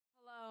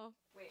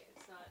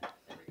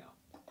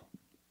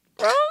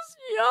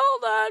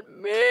at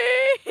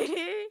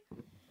me.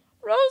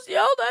 Rose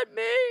yelled at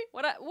me.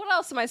 What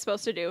else am I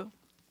supposed to do?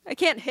 I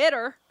can't hit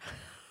her.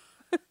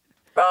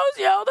 Rose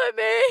yelled at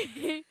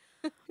me.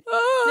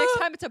 Next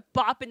time it's a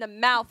bop in the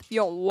mouth if you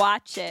don't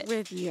watch it.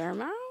 With your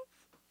mouth?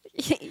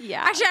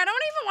 Yeah. Actually, I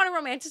don't even want to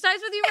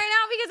romanticize with you right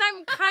now because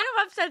I'm kind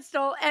of upset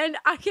still, and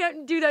I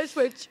can't do that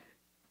switch.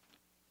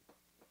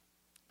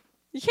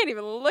 You can't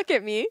even look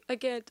at me. I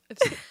can't.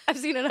 I've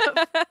seen enough.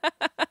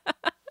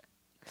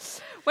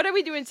 What are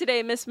we doing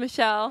today, Miss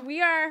Michelle?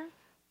 We are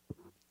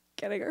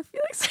Getting our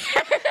feelings.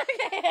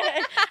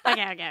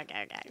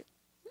 Okay.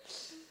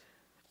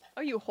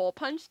 Oh, you hole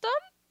punched them?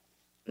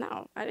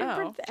 No, I didn't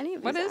print any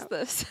of these What is out.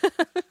 this?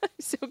 I'm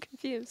so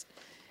confused.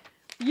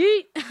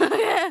 Yeet.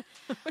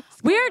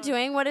 We are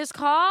doing what is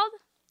called...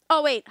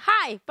 Oh, wait.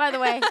 Hi, by the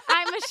way.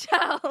 I'm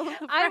Michelle.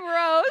 I'm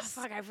Rose.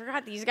 Fuck, I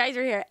forgot these guys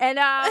are here. And,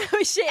 Oh,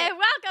 shit. and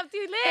welcome to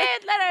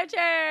Lit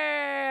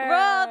Literature.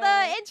 Roll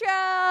the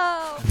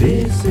intro.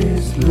 This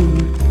is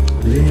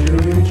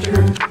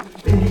literature,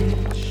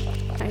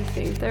 bitch. I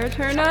think they're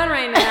turned on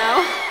right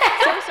now.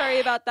 So sorry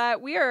about that.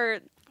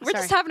 We're Sorry.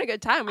 just having a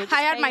good time. We're just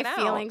I had my hanging out.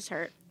 feelings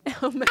hurt.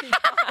 Oh, my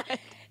God.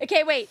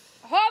 Okay, wait.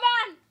 Hold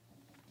on.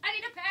 I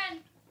need a pen.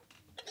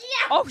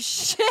 Yeah. Oh,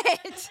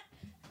 shit.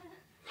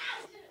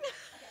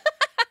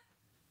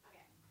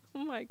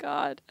 Oh, my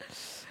God.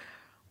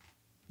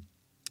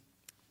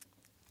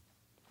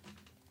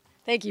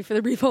 Thank you for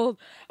the brief hold.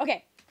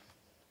 Okay.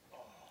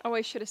 Oh,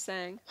 I should have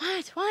sang.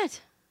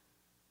 What?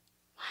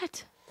 We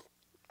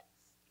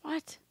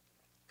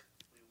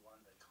won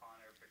the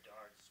Connor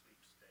Bedard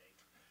sweepstake.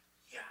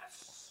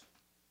 Yes.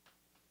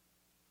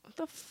 What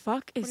the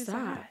fuck is What is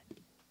that?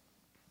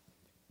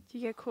 Do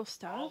you get cool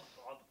stuff? All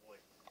the boys.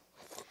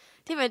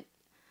 David,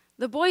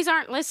 the boys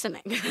aren't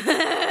listening.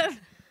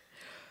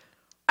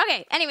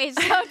 Okay, anyways,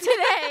 so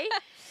today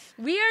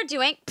we are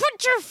doing...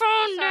 Put your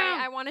phone Sorry, down!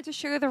 I wanted to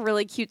show you the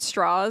really cute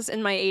straws,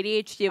 and my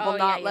ADHD will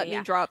not let me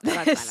drop No,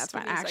 this. that's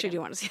fine. Give me I a actually second.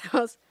 do want to see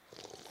those.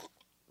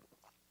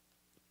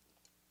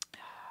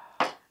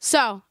 So,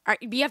 all right,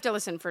 you have to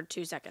listen for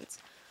 2 seconds.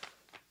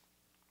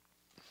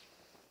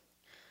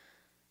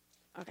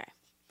 Okay.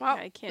 Well,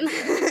 Okay, I can't do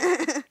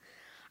it.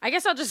 I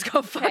guess I'll just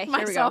go fuck Okay,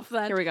 myself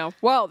then. Here we go.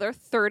 Whoa, they're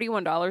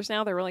 $31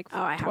 now. They were like Oh,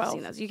 I have 12.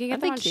 seen those. You can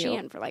get Aren't them they on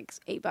cute? Shein for like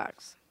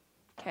 $8.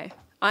 Okay.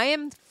 I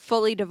am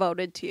fully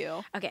devoted to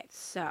you. Okay,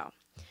 so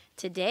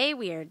today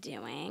we are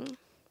doing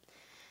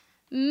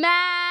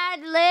Mad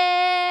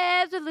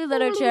Libs with Lewd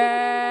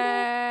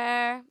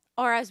Literature,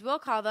 or as we'll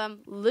call them,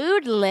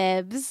 Lewd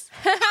Libs.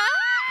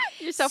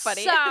 You're so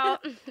funny. So,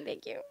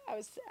 thank you.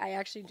 I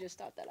actually just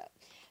thought that up.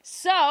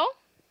 So,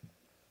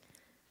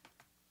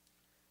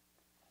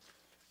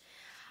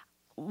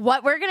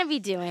 what we're going to be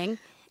doing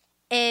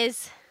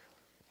is...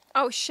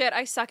 Oh, shit.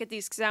 I suck at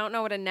these because I don't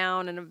know what a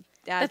noun and a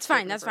That's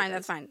fine.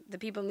 The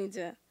people need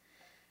to...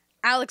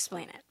 I'll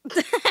explain it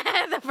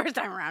the first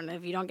time around.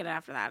 If you don't get it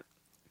after that,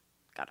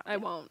 I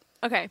won't.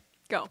 Okay,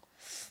 go.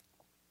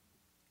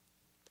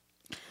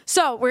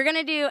 So we're going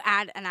to do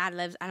ad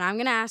libs, and I'm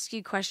going to ask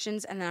you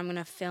questions, and then I'm going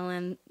to fill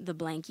in the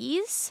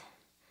blankies.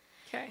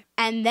 Okay.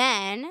 And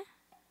then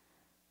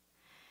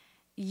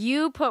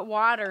you put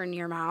water in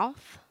your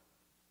mouth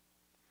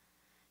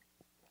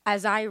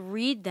as I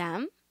read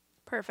them.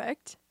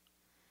 Perfect.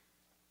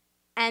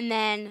 And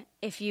then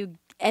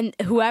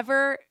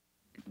whoever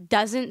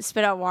doesn't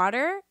spit out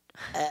water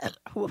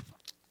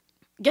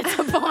gets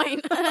a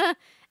point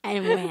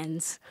and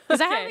wins. Is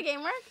that how Okay. the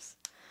game works?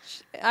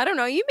 I don't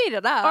know. You made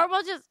it up. Or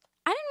we'll just...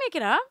 I didn't make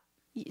it up.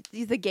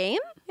 The game?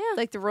 Yeah.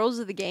 Like the rules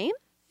of the game?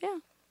 Yeah.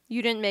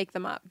 You didn't make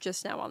them up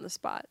just now on the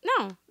spot.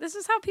 No, this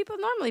is how people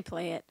normally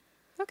play it.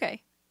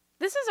 Okay.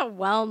 This is a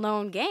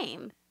well-known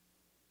game.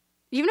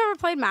 You've never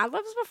played Mad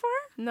Libs before?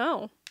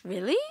 No.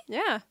 Really?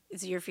 Yeah.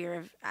 Is it your fear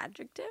of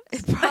adjectives?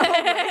 Probably.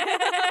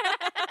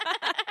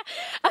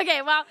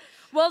 Okay, well,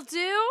 we'll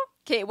do...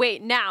 Okay,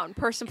 wait. Noun,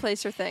 person,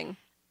 place, or thing.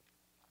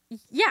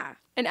 Yeah.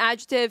 An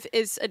adjective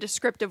is a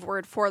descriptive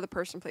word for the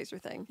person, place, or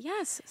thing.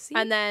 Yes. See?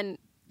 And then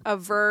a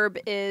verb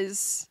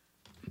is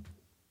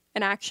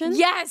an action?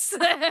 Yes!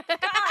 God, I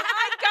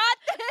got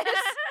this!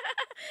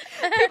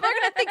 People are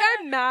going to think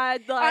I'm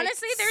mad. Like,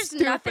 Honestly, there's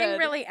stupid. nothing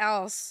really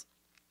else.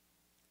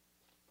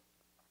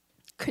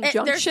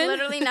 Conjunction? There's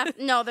literally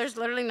nothing. No, there's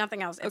literally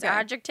nothing else. It's Okay.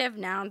 adjective,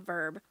 noun,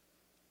 verb.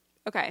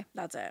 Okay.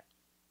 That's it.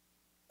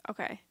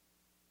 Okay.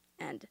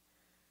 And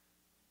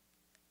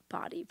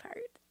body part.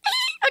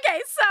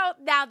 Okay, so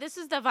now this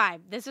is the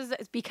vibe. This is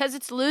because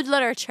it's lewd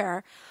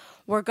literature.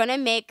 We're gonna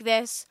make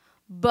this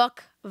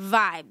book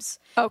vibes.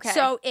 Okay.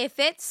 So if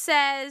it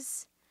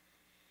says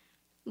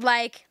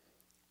like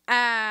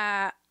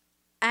a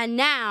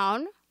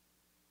noun,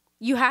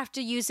 you have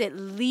to use at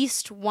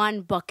least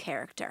one book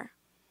character.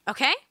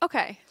 Okay?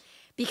 Okay.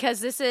 Because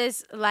this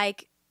is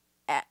like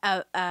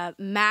a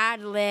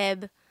Mad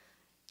Lib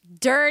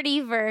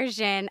dirty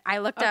version. I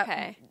looked up.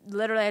 Okay.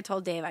 Literally, I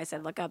told Dave. I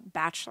said, "Look up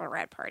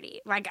bachelorette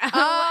party." Like,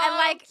 Oh, and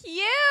like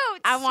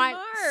cute. I want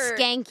Smart.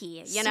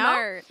 skanky. You know.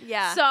 Smart.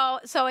 Yeah.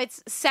 So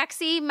it's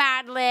sexy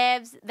Mad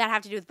Libs that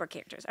have to do with book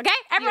characters. Okay,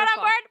 everyone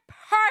Beautiful. on board?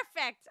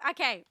 Perfect.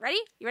 Okay, ready?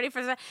 You ready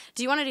for this?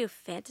 Do you want to do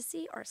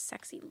fantasy or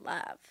sexy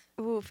love?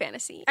 Ooh,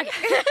 fantasy.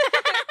 Okay.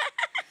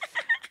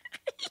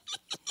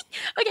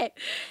 Okay.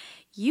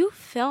 You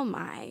fill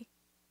my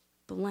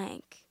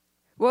blank.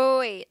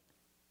 Wait.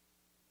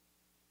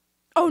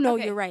 Oh no,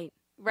 Okay. you're right.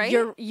 Right?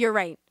 You're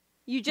right.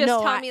 You just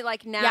No, tell me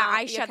like now. Yeah,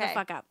 I shut the okay.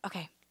 fuck up.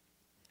 Okay.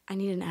 I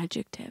need an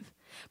adjective.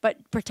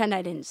 But pretend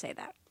I didn't say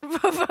that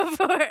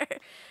before.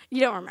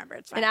 You don't remember.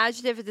 It's fine. An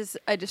adjective is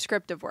a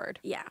descriptive word.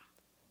 Yeah.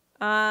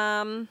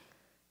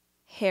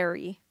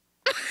 Hairy.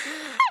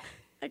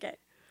 Okay.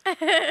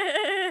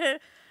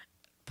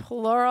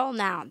 Plural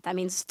noun. That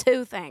means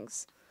two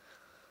things.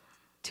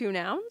 2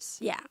 nouns?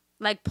 Yeah.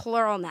 Like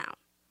plural noun.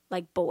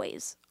 Like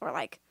boys or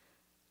like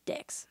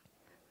dicks.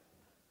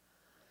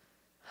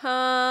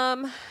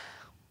 Um,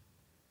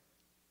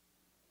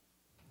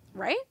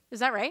 Right? Is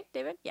that right,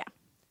 David? Yeah.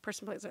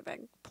 Person, place, or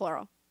thing.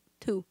 Plural.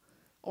 Two.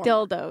 Or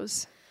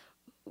dildos.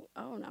 more.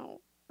 Oh no.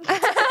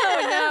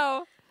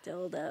 Oh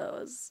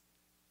Dildos.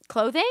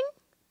 Clothing?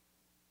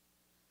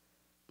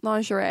 no.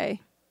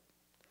 Lingerie.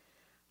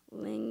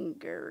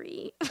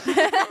 Lingerie.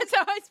 That's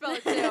how I spell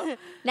it too.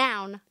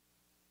 Noun.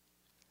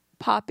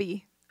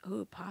 Poppy.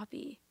 Ooh,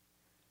 poppy.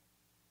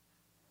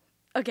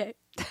 Okay.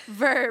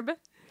 Verb.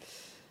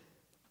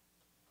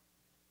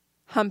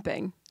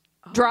 Humping.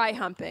 Dry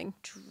humping.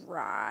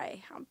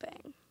 Dry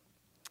humping.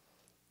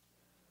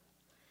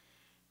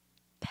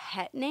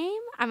 Pet name?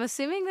 I'm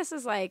assuming this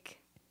is like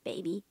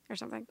baby or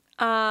something.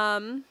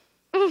 I'm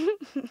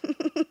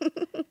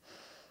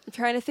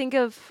trying to think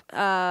of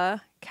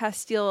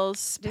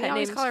Castile's Do pet we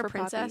always names call her for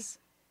princess?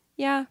 Poppy.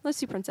 Yeah, let's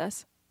do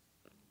princess.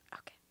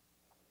 Okay.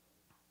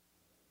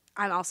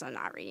 I'm also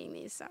not reading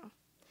these, so.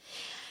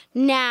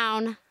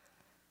 Noun.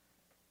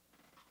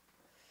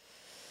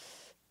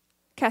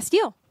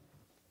 Castile.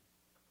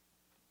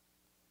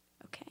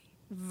 Okay.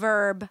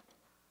 Verb.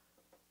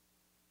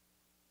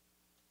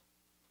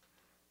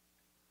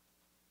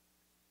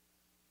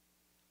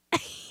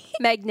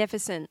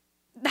 Magnificent.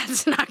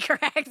 That's not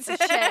correct.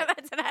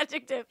 That's an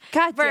adjective.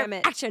 God Verb. damn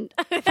it. Action.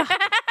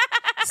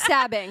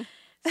 Stabbing.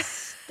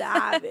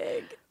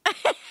 Stabbing.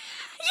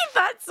 You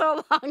thought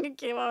so long it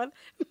came on.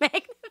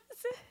 Magnificent.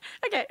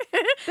 Okay.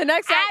 The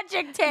next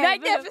adjective.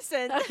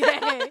 Magnificent.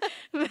 Okay.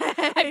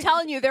 I'm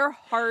telling you, they're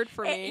hard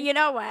for me. You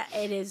know what?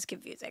 It is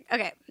confusing.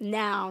 Okay.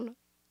 Noun.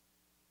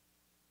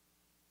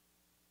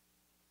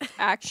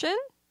 Action?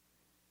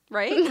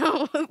 Right?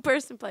 No.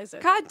 Person, place, or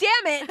God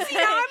damn it. See,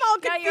 now I'm all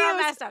No, confused. you're all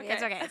messed up. Okay.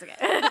 It's okay. It's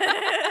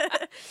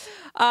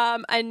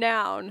okay. A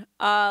noun.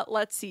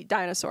 Let's see.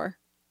 Dinosaur.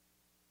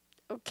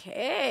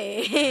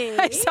 Okay.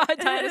 I saw a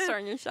dinosaur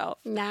on your shelf.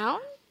 Noun.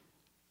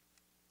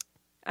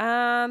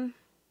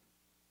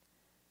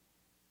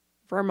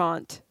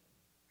 Vermont.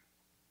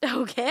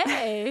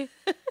 Okay.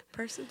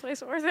 Person,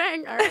 place, or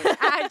thing. All right.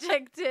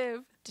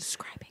 Adjective.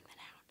 Describing the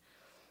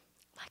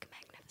noun. Like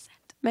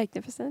magnificent.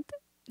 Magnificent.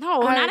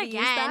 No, I not already used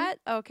again. that?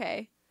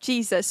 Okay.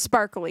 Jesus.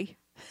 Sparkly.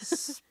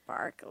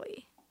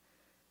 Sparkly.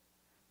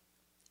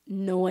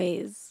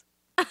 Noise.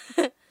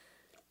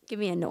 Give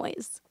me a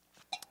noise.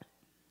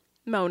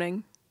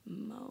 Moaning.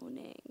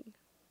 Moaning.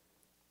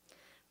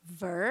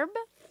 Verb.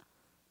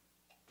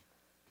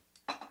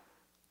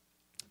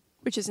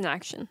 Which is an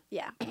action.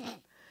 Yeah.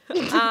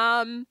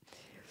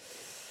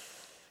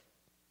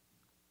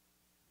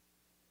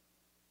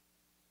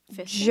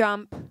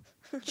 Jump.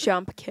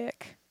 Jump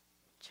kick.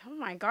 Oh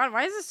my God!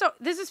 Why is this so?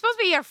 This is supposed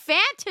to be your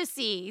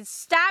fantasy.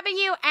 Stabbing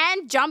you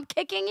and jump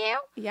kicking you.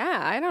 Yeah,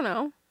 I don't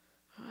know.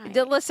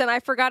 Right. Listen, I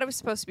forgot it was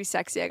supposed to be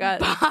sexy. I got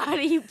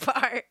Body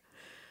part.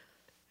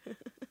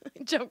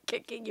 Jump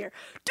kicking your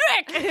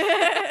dick.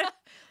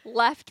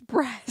 left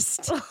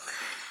breast.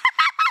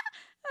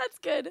 That's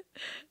good.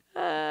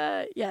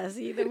 Yeah,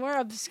 see, the more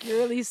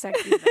obscurely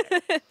sexy,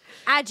 the better.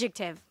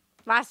 Adjective.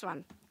 Last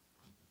one.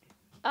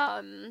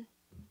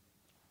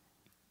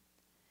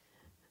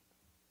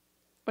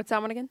 What's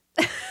that one again?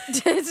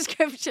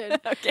 Description.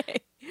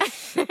 Okay.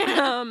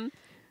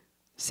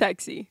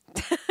 Sexy.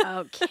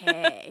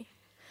 Okay.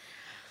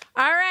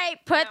 All right,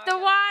 put the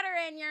water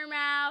in your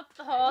mouth.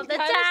 Hold the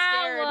kinda towel.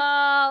 scared.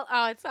 Oh,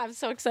 I'm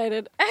so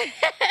excited.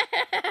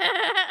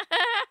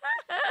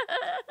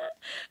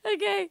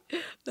 Okay,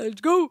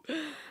 let's go.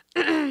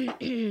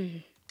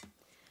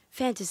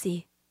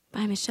 Fantasy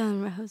by Michelle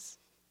and Rose.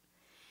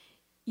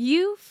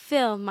 You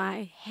fill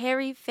my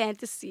hairy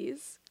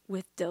fantasies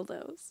with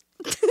dildos.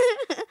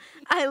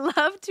 I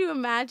love to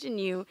imagine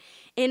you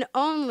in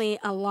only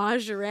a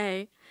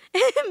lingerie.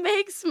 It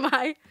makes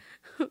my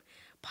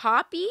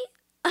poppy,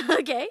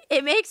 okay,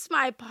 it makes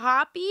my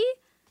poppy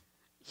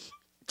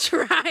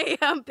dry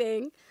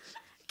humping.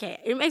 Okay,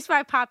 it makes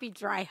my poppy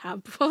dry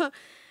hump.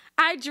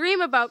 I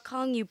dream about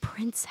calling you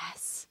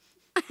princess.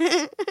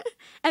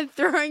 and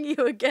throwing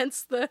you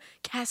against the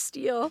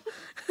Castile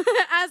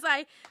as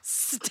I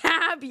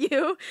stab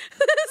you.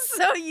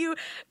 So you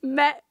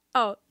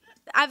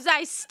as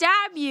I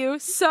stab you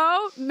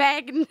so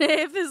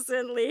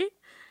magnificently,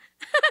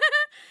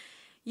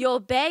 you'll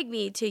beg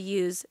me to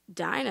use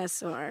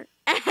dinosaur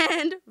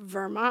and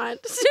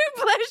Vermont to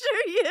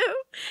pleasure you.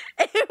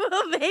 It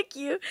will make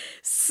you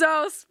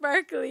so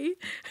sparkly.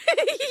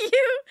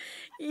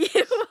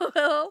 You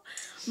will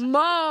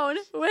moan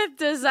with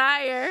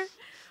desire.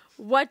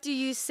 What do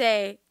you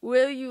say?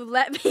 Will you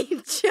let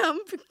me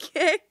jump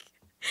kick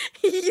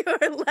your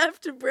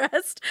left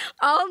breast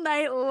all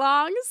night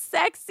long,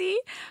 sexy?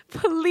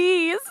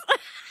 Please.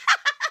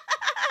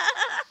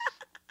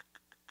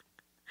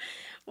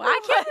 Well, I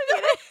can't do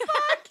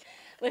it.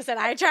 Listen,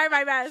 I tried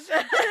my best.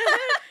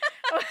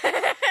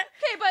 Okay,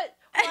 but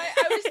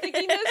I was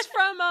thinking this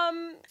from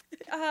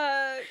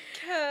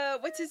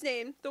what's his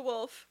name? The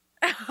wolf.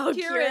 Oh,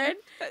 Kieran?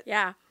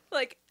 Yeah.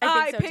 Like,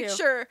 I I, think so, too.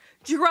 picture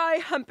dry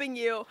humping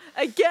you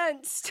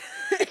against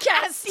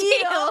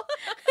Castile.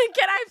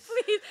 Can I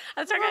please?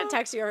 I'm starting to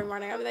text you every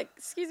morning. I'll be like,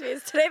 excuse me,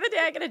 is today the day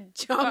I get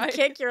to jump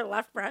kick your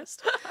left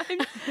breast? I'm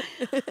dead.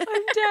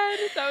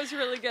 That was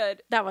really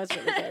good. That was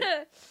really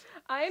good.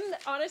 I'm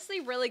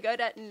honestly really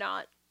good at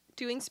not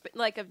doing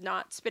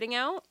not spitting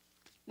out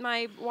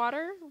my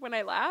water when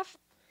I laugh.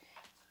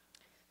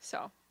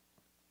 So,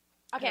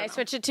 Okay, I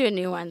switched it to a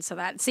new one so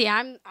that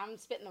I'm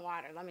spitting the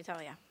water, let me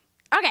tell you.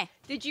 Okay.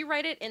 Did you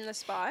write it in the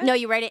spot? No,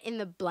 you write it in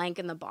the blank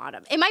in the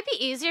bottom. It might be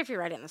easier if you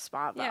write it in the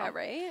spot, though. Yeah,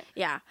 right?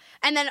 Yeah.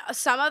 And then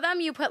some of them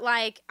you put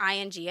like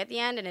ing at the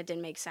end and it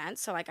didn't make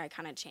sense, so like I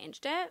kind of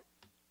changed it.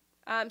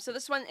 So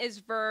this one is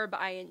verb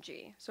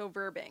ing, so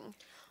verbing.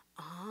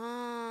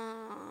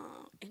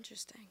 Oh,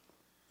 interesting.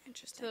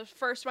 So the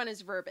first one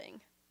is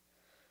verbing.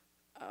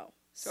 Oh,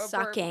 so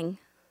sucking.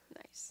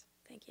 Nice.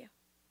 Thank you.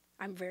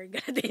 I'm very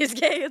good at these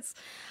games.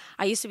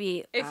 I used to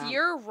be. If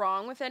you're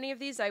wrong with any of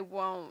these, I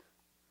won't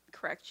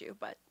correct you,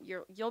 but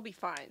you'll be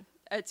fine.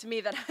 It's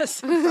me that has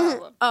some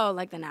problem. Oh,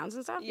 like the nouns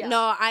and stuff? Yeah.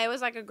 No, I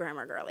was like a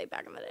grammar girly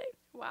back in the day.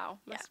 Wow,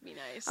 must be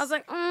nice. I was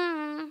like,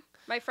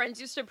 My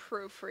friends used to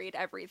proofread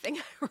everything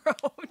I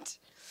wrote.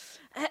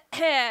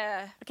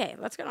 Okay,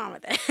 let's get on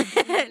with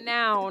it.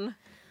 Noun.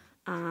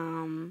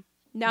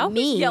 Now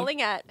me. Who's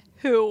yelling at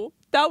who?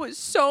 That was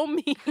so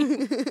mean.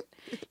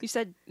 You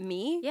said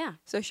me? Yeah.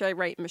 So should I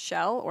write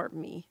Michelle or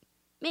me?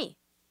 Me.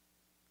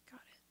 Got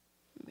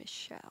it.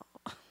 Michelle.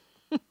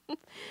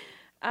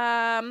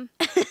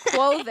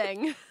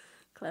 Clothing.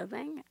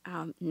 Clothing.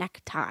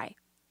 Necktie.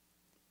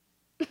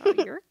 Oh,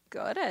 you're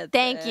good at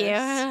Thank this.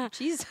 you.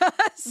 Jesus.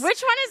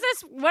 Which one is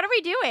this? What are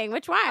we doing?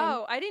 Which one?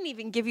 Oh, I didn't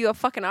even give you a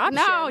fucking option.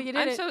 No, you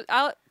didn't.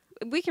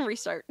 We can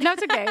restart. No,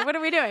 it's okay. What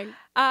are we doing?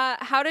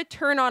 How to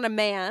turn on a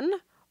man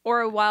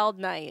or a wild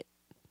night.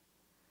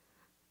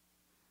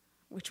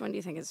 Which one do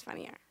you think is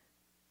funnier?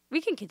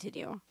 We can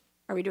continue.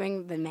 Are we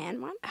doing the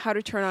man one? How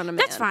to turn on a man.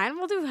 That's fine.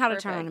 We'll do how to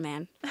turn Perfect. on a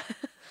man.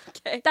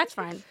 Okay. That's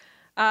fine.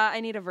 I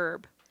need a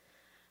verb.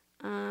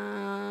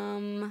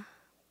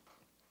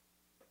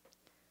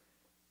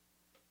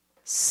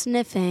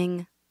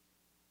 Sniffing.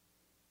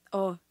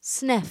 Oh,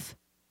 sniff.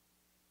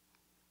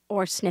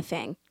 Or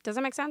sniffing. Does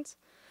that make sense?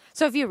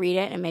 So if you read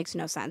it, it makes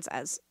no sense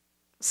as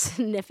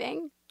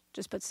sniffing.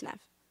 Just put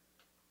sniff.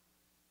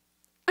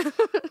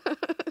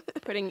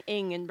 Putting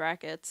ing in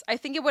brackets. I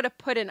think it would have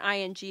put an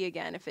ing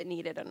again if it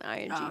needed an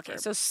ing. Oh, okay,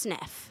 verb. so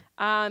sniff.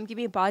 Give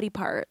me a body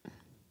part.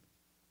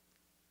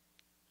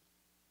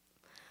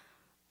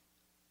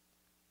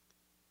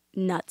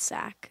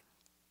 Nutsack.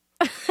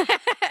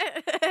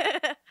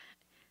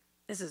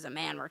 This is a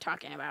man we're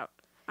talking about.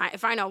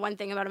 If I know one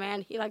thing about a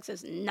man, he likes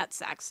his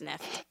nutsack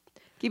sniffed.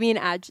 Give me an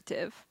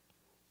adjective.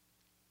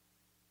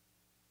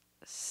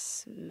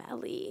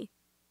 Smelly.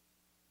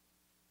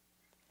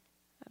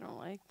 I don't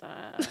like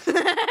that.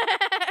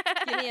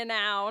 Give me a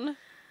noun.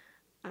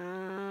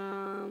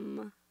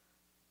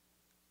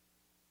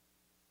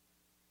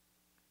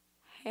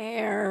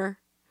 Hair.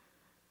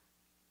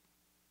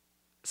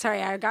 Sorry,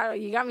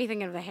 you got me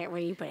thinking of the hair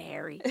when you put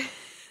hairy.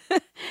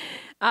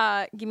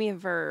 Give me a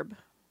verb.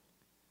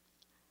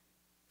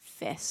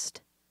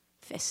 Fist.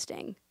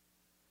 Fisting.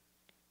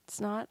 It's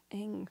not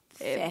ing.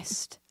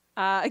 Fist.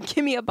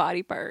 Give me a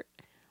body part.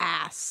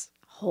 Ass.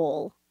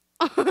 Hole.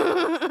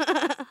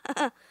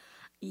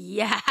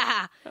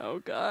 Yeah. Oh,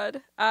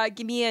 God.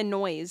 Give me a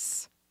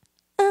noise.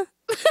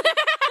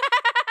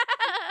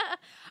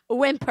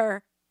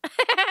 Whimper.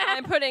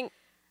 I'm putting...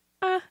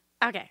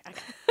 Okay.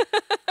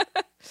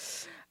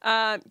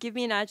 Give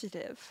me an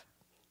adjective.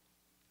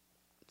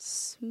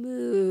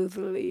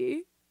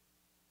 Smoothly.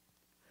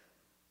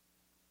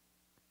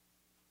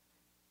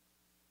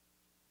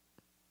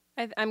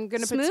 I'm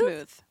going to put Smooth?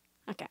 smooth.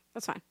 Okay,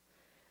 that's fine.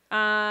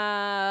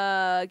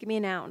 Give me a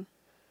noun.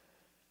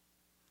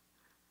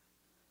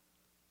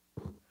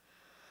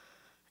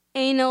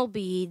 Anal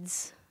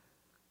beads.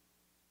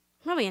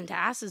 I'm really into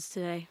asses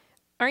today.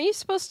 Aren't you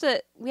supposed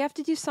to... We have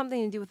to do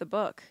something to do with the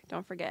book.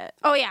 Don't forget.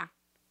 Oh, yeah.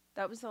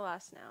 That was the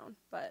last noun,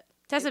 but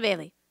Tessa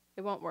Bailey.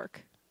 it won't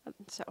work.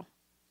 So,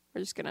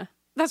 We're just gonna.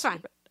 That's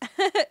fine.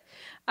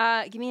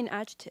 Give me an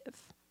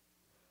adjective.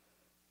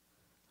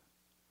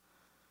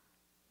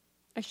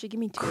 Actually, give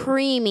me 2.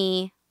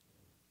 Creamy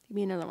Give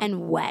me another one.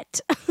 and wet.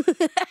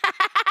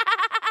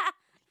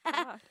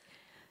 God.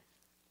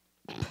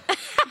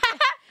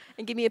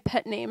 And give me a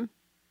pet name.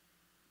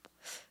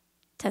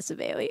 Tessa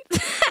Bailey.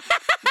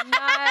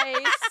 Nice.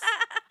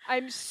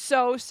 I'm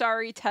so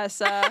sorry,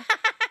 Tessa.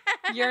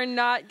 You're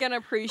not gonna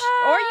appreciate,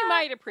 or you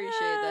might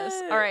appreciate this.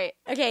 All right.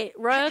 Okay,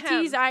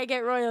 royalties. I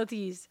get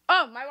royalties.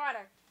 Oh, my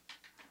water.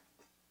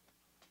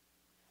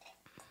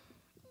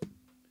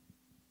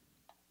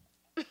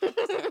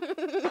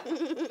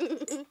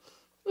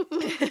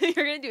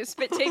 You're gonna do a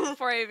spit take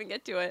before I even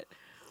get to it.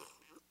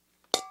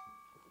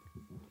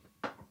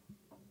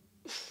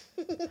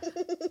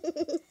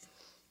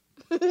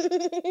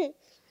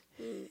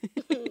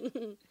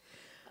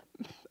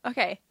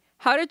 Okay.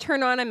 How to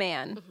turn on a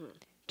man. Mm-hmm.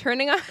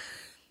 Turning on.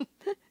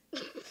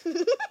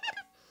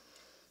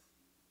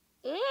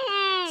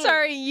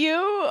 Sorry, you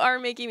are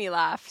making me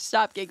laugh.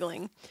 Stop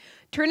giggling.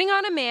 Turning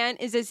on a man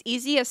is as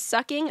easy as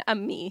sucking a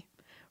me.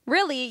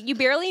 Really, you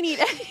barely need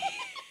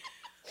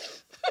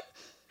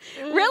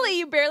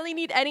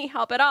any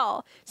help at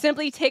all.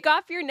 Simply take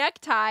off your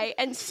necktie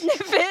and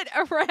sniff it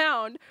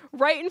around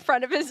right in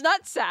front of his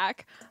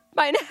nutsack.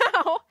 By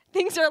now,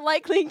 things are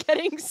likely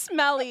getting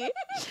smelly.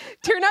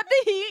 Turn up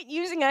the heat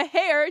using a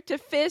hair to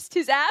fist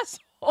his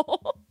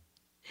asshole.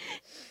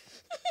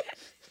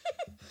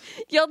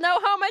 You'll know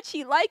how much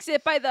he likes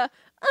it by the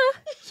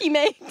he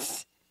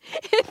makes.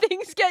 If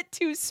things get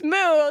too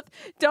smooth,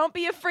 don't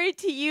be afraid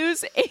to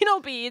use anal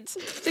beads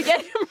to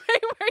get him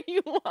right where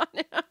you want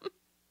him.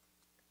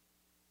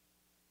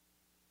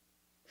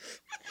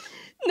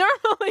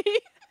 Normally,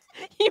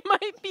 he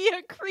might be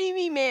a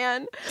creamy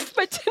man,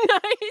 but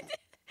tonight,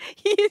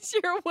 he's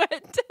your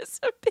wet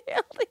Tessa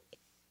Bailey.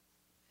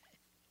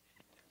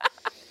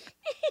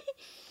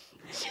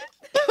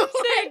 Oh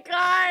my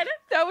God.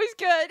 That was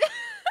good.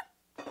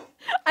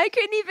 I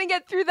couldn't even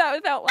get through that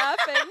without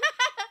laughing.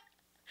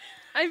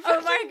 I'm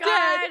Oh my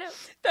God. dead.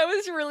 That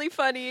was really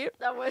funny.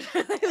 That was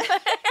really funny.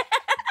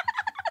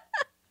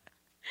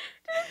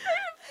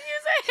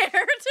 Use a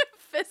hair to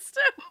fist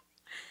him.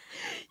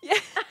 Yeah.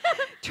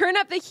 Turn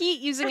up the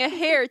heat using a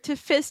hair to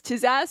fist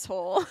his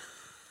asshole.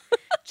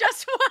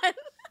 Just one.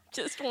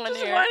 Just one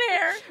Just hair. one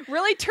hair.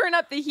 Really turn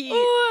up the heat.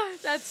 Ooh,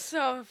 that's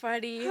so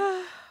funny.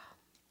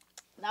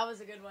 That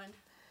was a good one.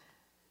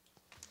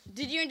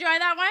 Did you enjoy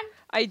that one?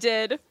 I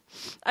did.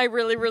 I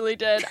really, really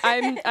did.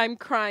 I'm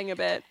crying a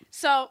bit.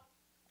 So,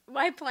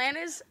 my plan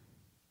is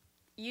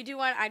you do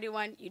one, I do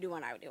one, you do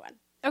one, I do one.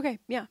 Okay,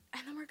 yeah.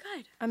 And then we're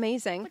good.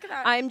 Amazing. Look at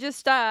that. I'm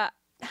just I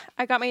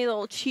got my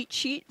little cheat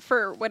sheet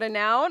for what a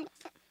noun.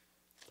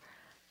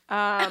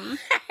 God,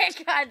 A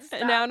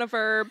stop. noun, a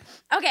verb,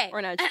 Okay. or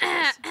an adjective.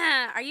 is.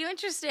 Are you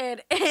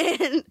interested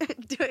in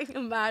doing a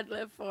Mad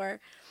Lib for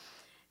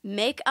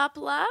make up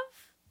love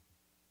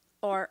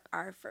or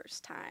our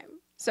first time?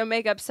 So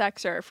make up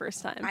sex or our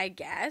first time. I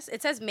guess.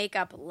 It says make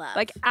up love.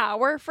 Like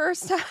our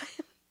first time.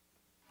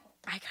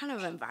 I kind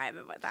of am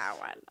vibing with that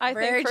one. I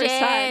think first time.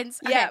 Virgins.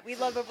 Yeah, we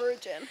love a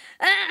virgin.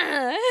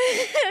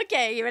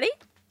 Okay, you ready?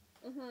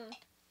 Mm-hmm.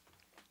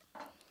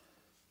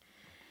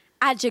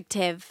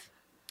 Adjective.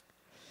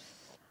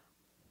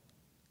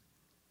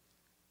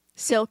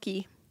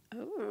 Silky.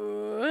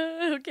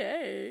 Ooh,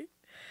 okay.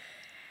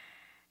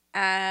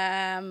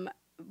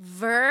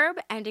 Verb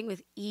ending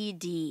with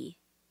ed.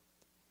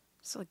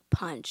 So like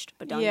punched,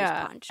 but don't use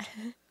punched.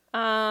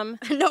 No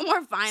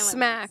more violence.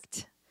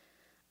 Smacked.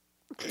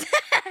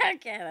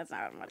 Okay, that's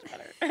not much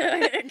better.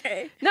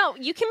 Okay. No,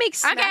 you can make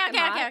smack.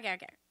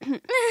 Okay.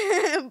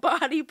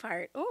 Body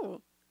part. Oh,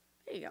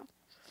 there you go.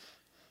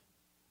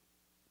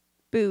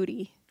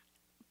 Booty.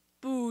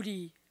 Booty.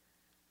 You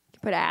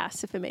can put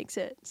ass if it makes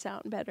it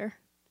sound better.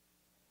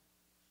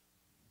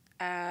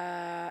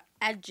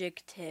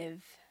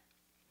 Adjective.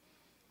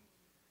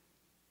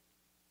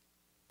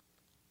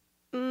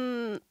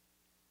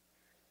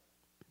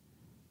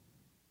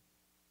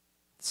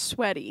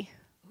 Sweaty.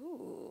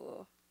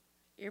 Ooh.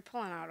 You're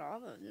pulling out all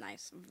the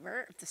nice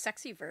the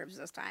sexy verbs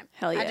this time.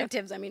 Hell yeah.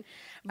 Adjectives, I mean.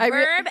 I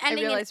Verb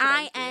ending in realized what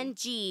I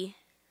was doing. ing.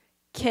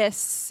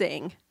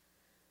 Kissing.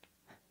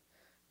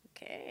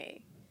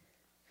 Okay.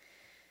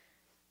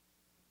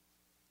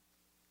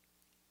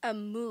 A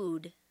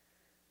mood.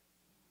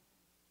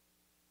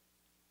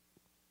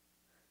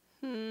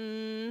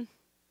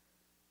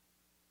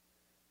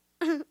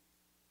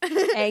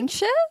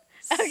 Anxious?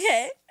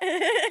 Okay.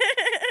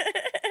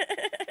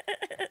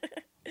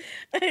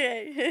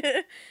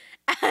 Okay.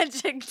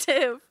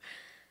 Adjective.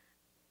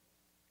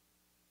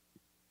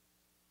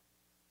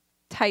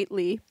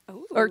 Tightly.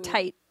 Ooh. Or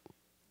tight.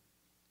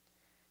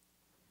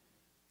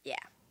 Yeah.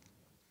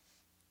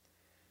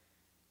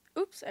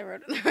 Oops, I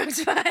wrote it in the wrong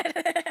spot.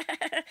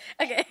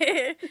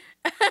 Okay.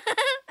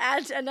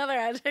 Another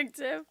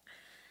adjective.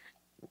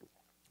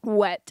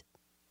 Wet.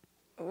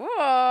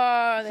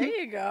 Whoa, there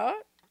you go.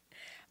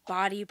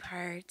 Body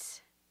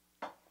parts.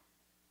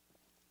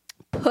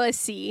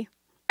 Pussy.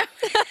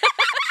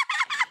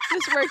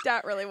 This worked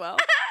out really well.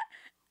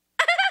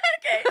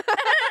 Okay.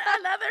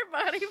 Another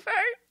body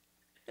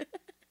part.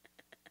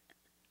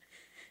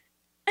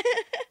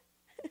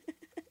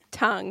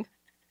 Tongue.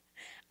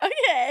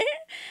 Okay.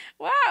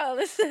 Wow,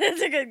 this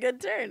is a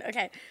good turn.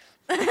 Okay.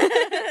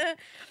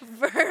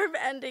 Verb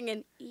ending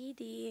in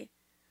ed.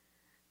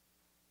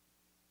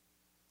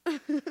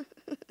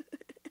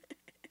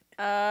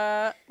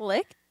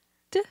 Licked.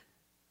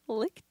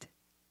 Licked.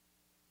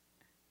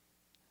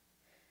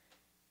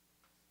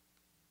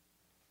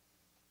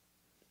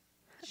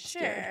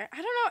 Sure. I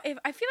don't know if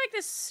I feel like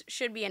this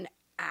should be an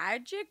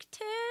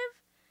adjective.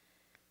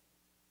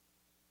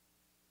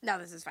 No,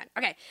 this is fine.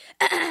 Okay.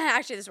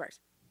 Actually, this works.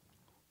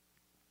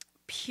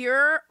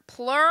 Pure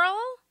plural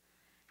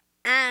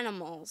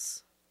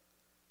animals.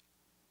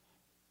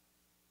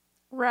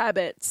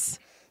 Rabbits.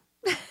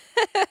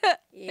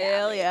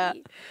 Hell yeah.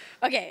 baby.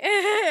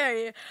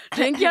 Okay.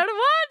 Drink your water.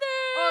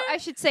 Or I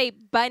should say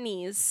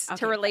bunnies to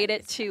Okay, relate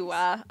bunnies, it to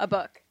a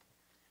book.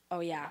 Oh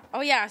yeah.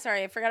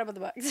 Sorry, I forgot about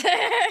the books.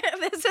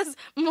 This is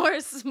more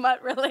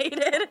smut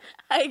related,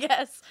 I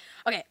guess.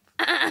 Okay.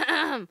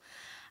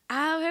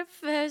 Our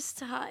first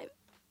time.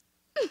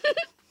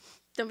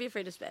 Don't be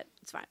afraid to spit.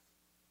 It's fine.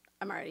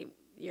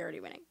 You're already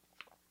winning.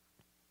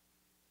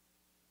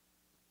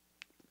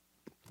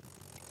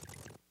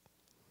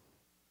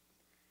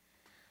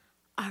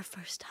 Our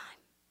first time.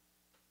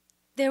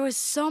 There was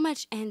so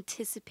much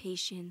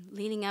anticipation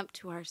leading up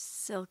to our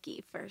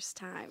silky first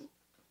time.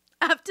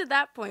 Up to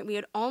that point, we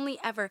had only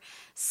ever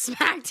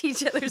smacked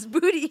each other's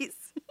booties.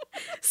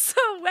 So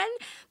when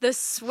the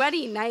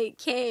sweaty night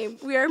came,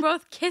 we were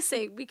both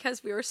kissing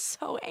because we were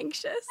so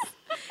anxious.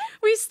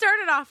 We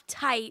started off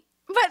tight,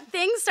 but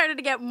things started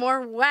to get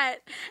more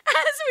wet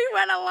as we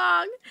went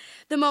along.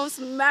 The most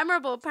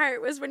memorable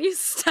part was when you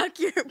stuck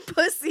your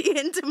pussy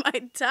into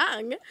my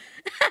tongue.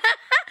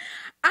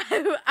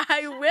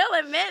 I will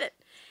admit it.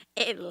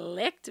 It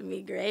licked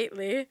me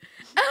greatly.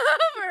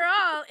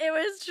 Overall, it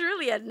was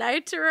truly a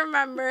night to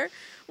remember.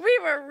 We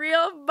were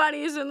real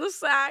bunnies in the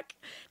sack.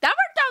 That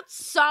worked out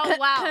so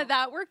well.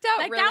 That worked out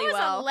Like, really that was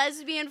well. a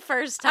lesbian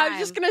first time. I was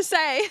just going to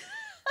say.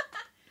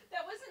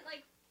 That wasn't,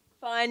 like,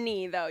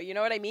 funny, though. You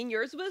know what I mean?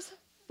 Yours was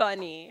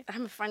funny.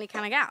 I'm a funny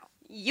kind of gal.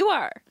 You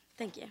are.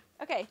 Thank you.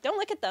 Okay, don't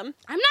look at them.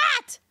 I'm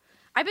not!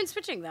 I've been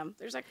switching them.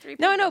 There's like 3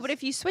 No, pages. but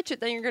if you switch it,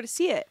 then you're going to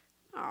see it.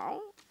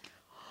 Oh.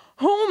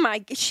 Oh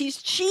my, she's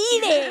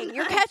cheating.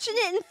 You're catching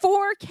it in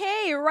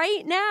 4K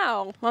right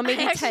now. Well,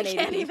 maybe I actually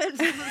 1080. can't even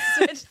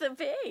switch the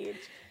page.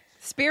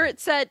 Spirit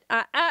said,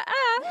 I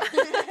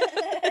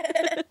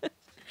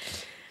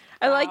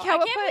like how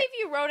I it can't believe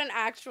you wrote an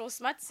actual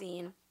smut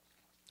scene.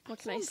 What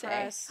can I I'm say?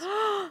 impressed.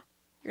 You're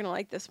going to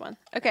like this one.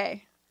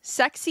 Okay.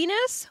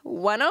 Sexiness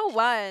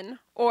 101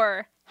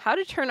 or how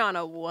to turn on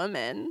a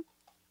woman.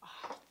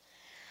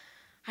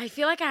 I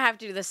feel like I have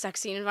to do the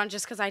sex scene one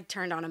just because I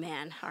turned on a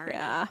man already.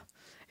 Yeah.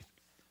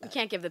 You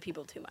can't give the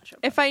people too much.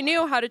 If I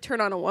knew how to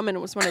turn on a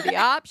woman was one of the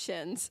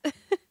options.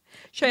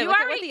 Should I You look at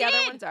what already the other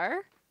did. ones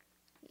are?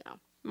 No.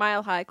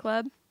 Mile High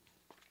Club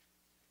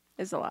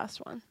is the last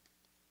one.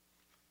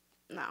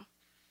 No.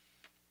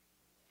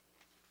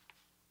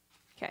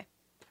 Okay.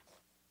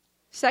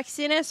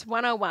 Sexiness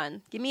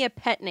 101. Give me a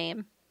pet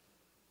name.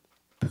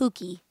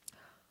 Pookie.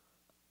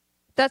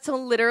 That's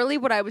literally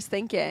what I was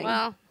thinking.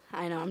 Well,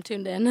 I know. I'm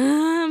tuned in.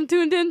 I'm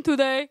tuned in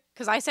today.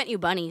 Because I sent you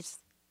bunnies,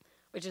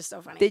 which is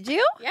so funny. Did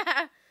you?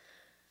 Yeah.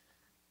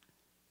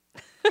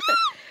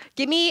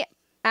 Give me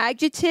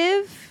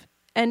adjective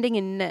ending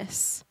in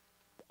ness.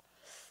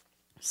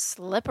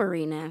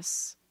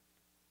 Slipperiness.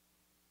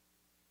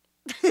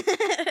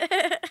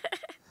 I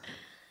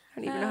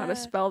don't even know how to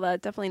spell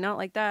that. Definitely not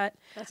like that.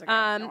 That's okay.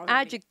 No, it'll be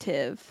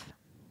Adjective.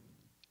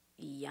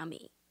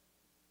 Yummy.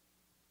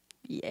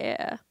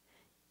 Yeah.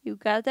 You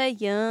got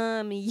that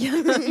yummy,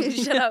 yummy.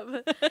 Shut up.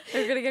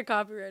 We're going to get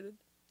copyrighted.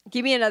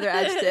 Give me another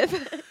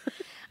adjective.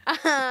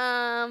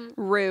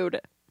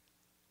 Rude.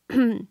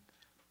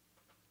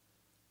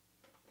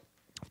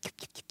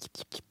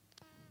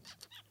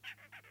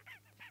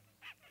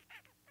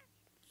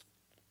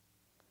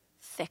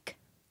 Thick.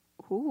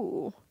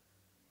 Ooh.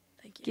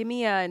 Thank you. Give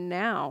me a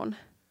noun.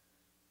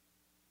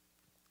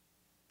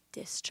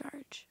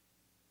 Discharge.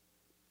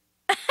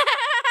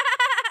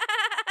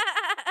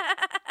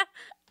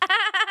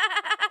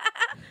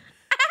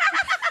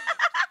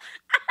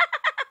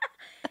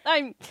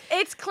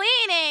 It's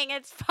cleaning.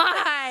 It's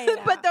fine.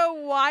 But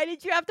then why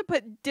did you have to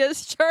put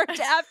discharge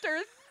after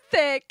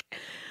thick?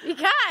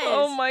 Because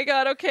Oh my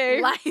god,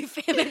 okay. life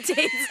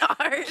imitates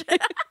art.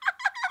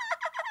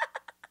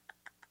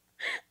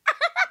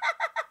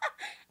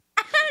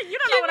 You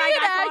don't know what I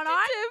got going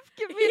on.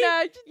 Give me an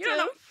adjective.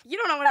 You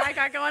don't know what I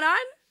got going on.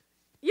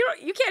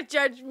 You can't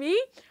judge me.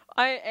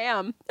 I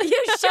am.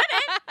 You shouldn't.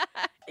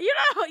 You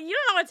don't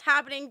know what's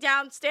happening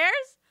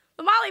downstairs.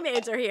 The Molly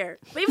maids are here.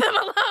 Leave them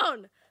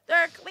alone.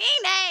 They're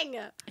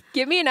cleaning.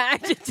 Give me an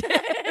adjective.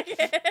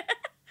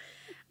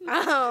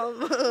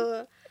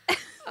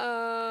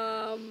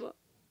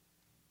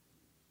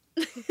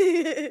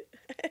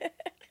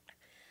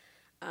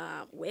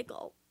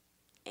 Wiggle.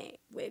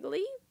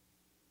 Wiggly?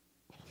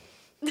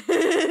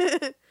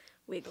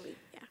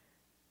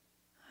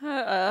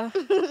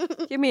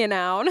 Give me a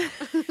noun.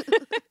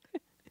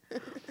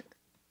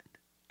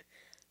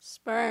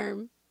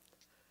 Sperm.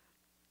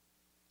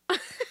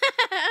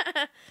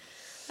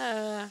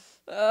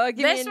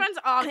 This one's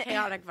all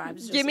chaotic vibes.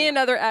 just Give me yet.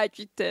 another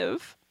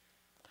adjective.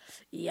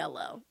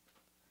 Yellow.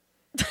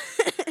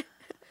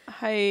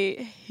 I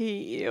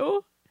hate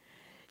you.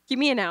 Give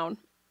me a noun.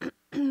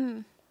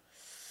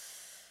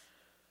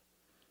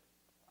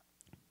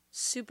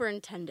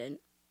 Superintendent.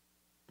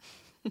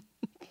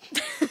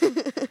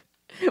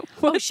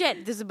 Oh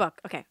shit, this is a book.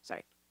 Okay,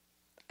 sorry.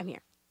 I'm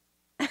here.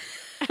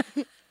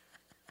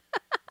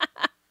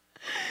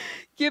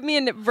 Give me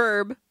a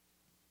verb.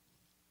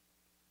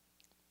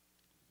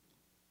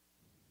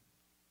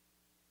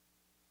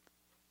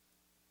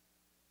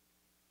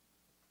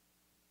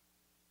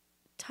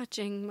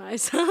 Touching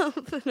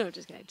myself. No,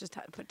 just kidding. Just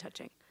put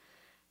touching.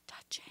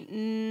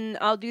 Touching.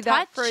 I'll do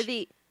that Touch? for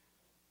the...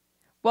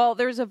 Well,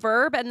 there's a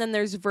verb and then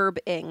there's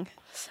verb-ing.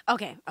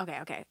 Okay.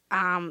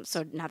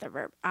 So another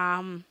verb.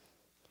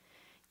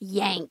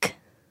 Yank.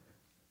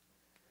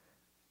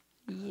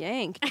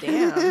 Yank,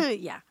 damn.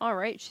 Yeah. All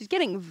right, she's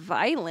getting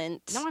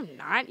violent. No, I'm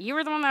not. You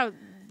were the one that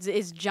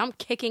is jump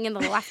kicking in the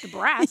left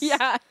breast.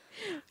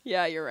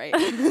 Yeah, you're right.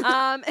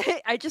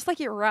 I just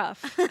like it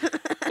rough.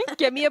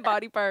 Give me a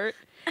body part.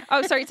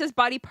 Oh, sorry, it says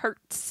body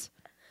parts,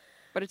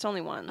 but it's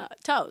only one.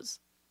 Toes.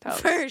 Toes,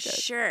 For good.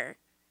 sure.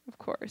 Of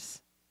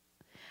course.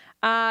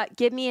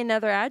 Give me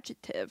another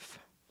adjective.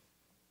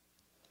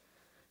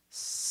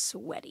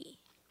 Sweaty.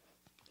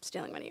 I'm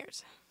stealing my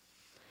ears.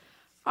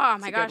 Oh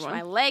my a good gosh, one.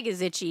 my leg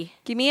is itchy.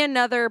 Give me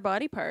another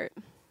body part.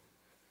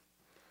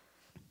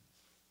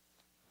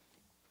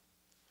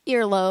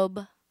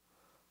 Earlobe.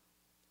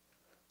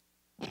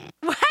 Why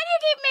do you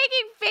keep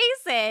making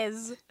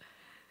faces?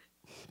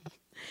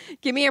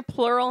 Give me a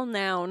plural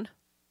noun.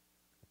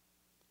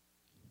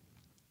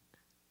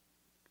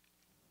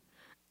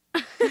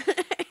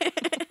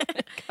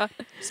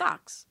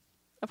 Socks.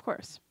 Of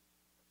course.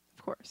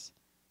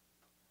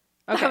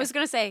 Okay. I was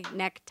going to say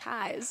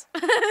neckties,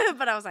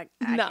 but I was like,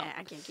 No.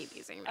 I can't keep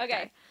using necktie.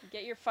 Okay,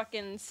 get your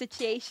fucking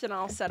situation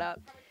all set up.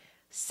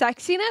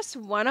 Sexiness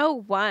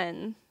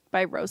 101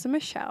 by Rosa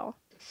Michelle.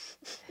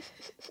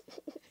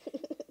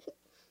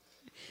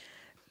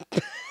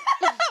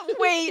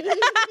 Wait.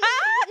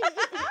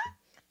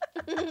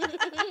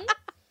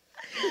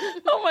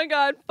 Oh my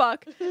god,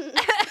 fuck.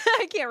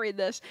 I can't read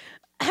this.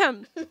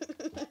 I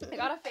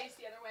gotta face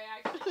the other way.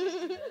 I can't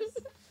do this.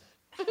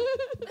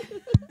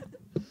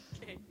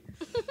 Okay.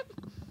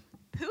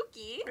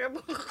 Pookie.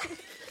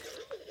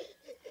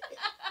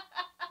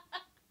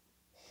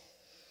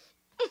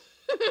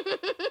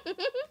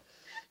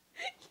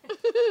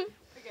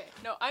 Okay,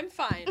 no, I'm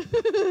fine.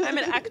 I'm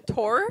an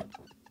actor.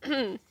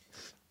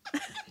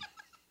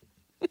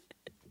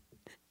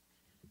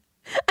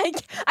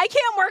 I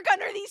can't work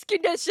under these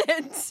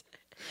conditions.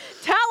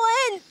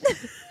 Talent.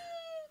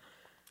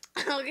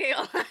 Okay,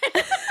 hold on.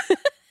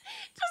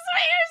 Just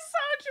my ears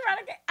so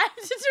dramatic. I have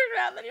to turn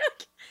around, then you're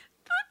like,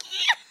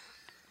 Pookie.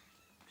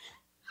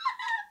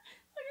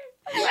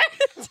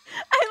 Okay.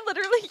 I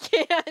literally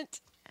can't.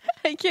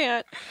 I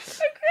can't.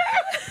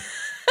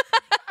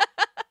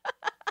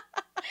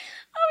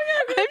 Oh my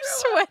god, I'm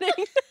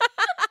sweating.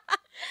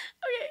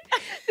 Okay.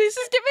 This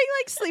is giving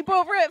like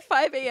sleepover at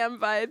 5 a.m.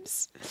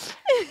 vibes.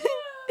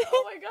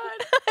 Oh my god.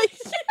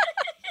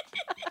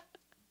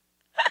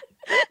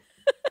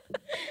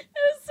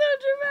 It was so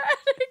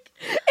dramatic.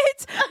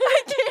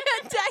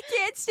 I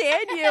can't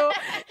stand you.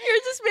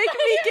 You're just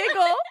making me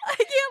giggle. I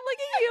can't look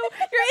at you.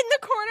 You're in the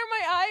corner of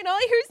my eye and all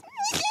I hear is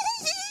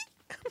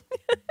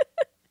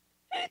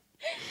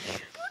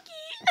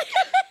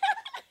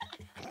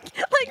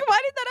like, why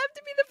did that have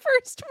to be the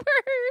first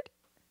word?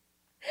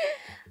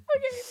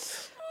 Okay.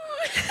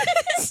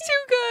 It's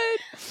too good.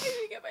 I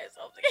need to get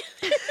myself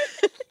together.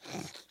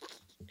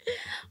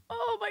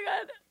 Oh my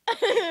god.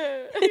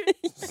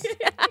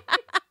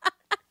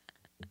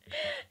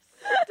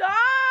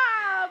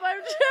 Stop!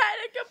 I'm trying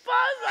to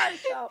compose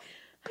myself.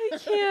 I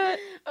can't.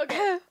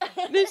 Okay.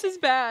 This is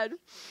bad.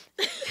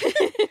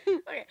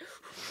 Okay.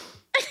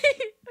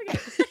 Okay.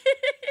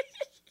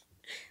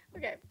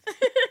 Okay.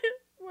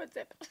 What's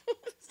it?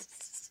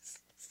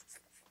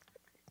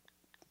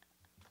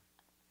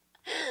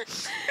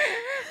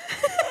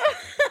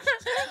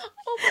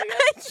 Oh my god.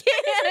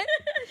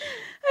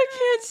 I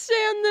can't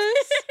stand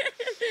this.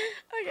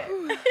 Okay.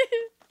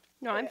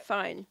 No, I'm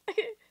fine.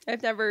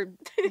 I've never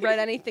read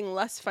anything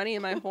less funny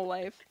in my whole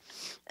life.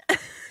 We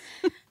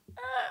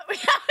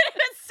haven't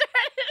even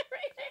started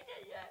reading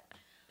it yet.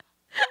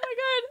 Oh my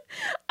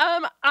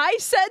god. I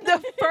said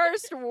the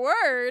first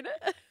word.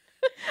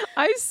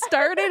 I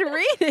started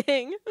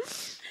reading.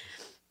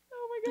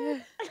 Oh my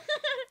god.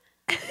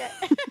 Okay.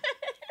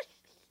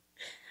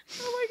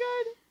 Oh my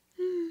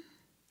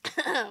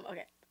god.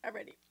 Okay, I'm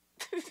ready.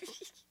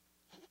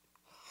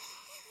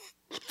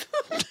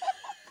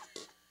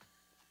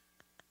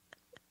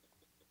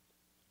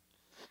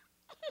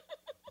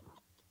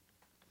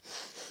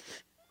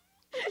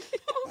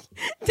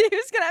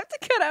 Dave's gonna have to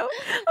cut out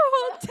a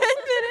whole 10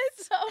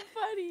 minutes. So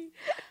funny.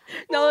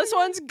 No, this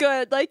one's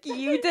good. Like,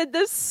 you did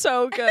this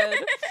so good.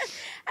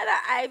 And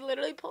I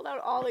literally pulled out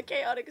all the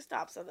chaotic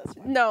stops on this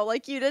one. No,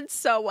 like, you did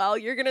so well.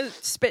 You're gonna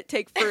spit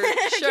take fruit.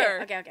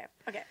 Sure. Okay.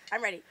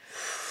 I'm ready.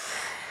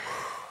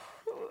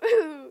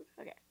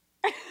 Okay.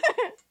 I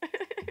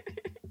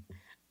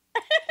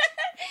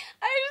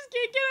just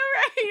can't get over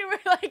it. You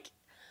were like,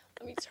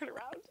 let me turn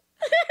around.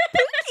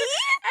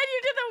 And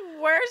you did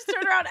the worst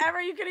turnaround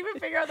ever. You couldn't even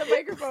figure out the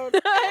microphone.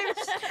 I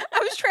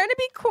was trying to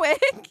be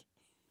quick.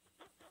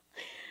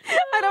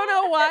 I don't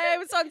know why I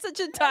was on such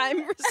a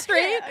time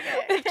restraint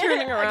of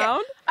turning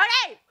around.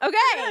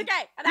 Okay.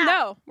 Enough.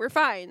 No, we're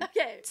fine.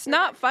 Okay. It's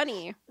not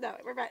funny. No,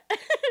 we're fine.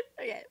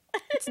 Okay.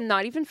 It's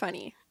not even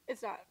funny.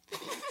 It's not.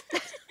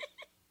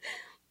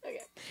 Okay.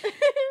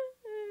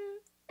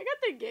 I got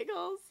the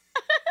giggles.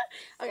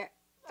 Okay.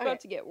 It's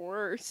about to get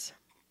worse.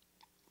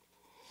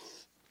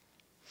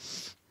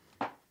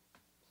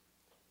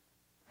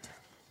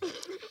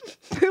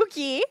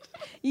 Pookie,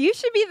 you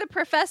should be the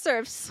professor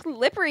of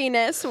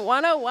slipperiness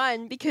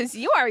 101 because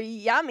you are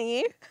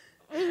yummy.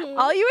 Mm-hmm.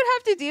 All you would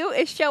have to do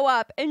is show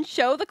up and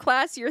show the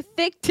class your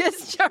thick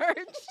discharge.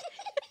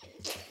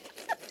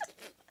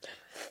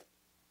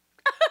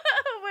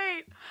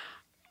 Wait.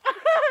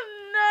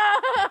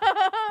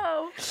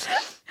 No.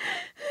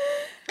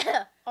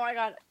 Oh my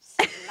god.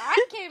 Snot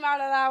came out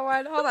of that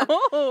one. Hold on.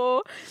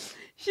 Oh,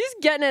 she's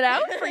getting it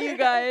out for you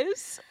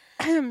guys.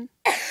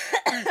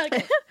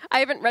 Okay. I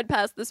haven't read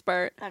past this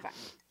part. Okay.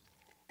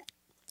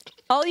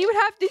 All you would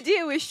have to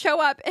do is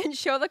show up and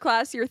show the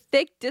class your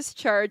thick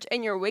discharge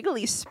and your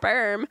wiggly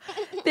sperm.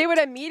 They would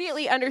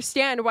immediately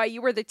understand why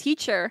you were the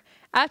teacher.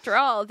 After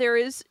all, there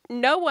is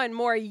no one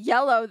more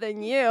yellow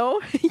than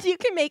you. You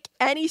can make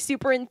any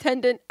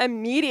superintendent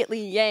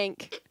immediately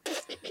yank.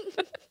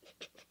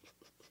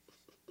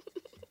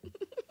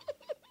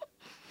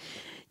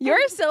 Your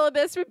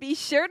syllabus would be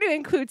sure to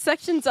include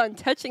sections on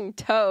touching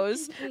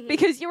toes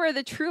because you are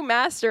the true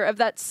master of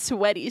that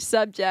sweaty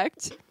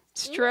subject.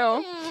 It's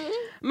true.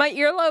 My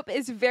earlobe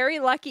is very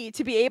lucky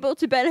to be able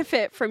to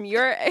benefit from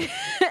your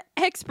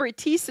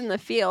expertise in the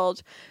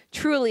field.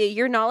 Truly,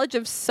 your knowledge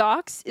of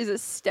socks is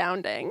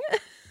astounding.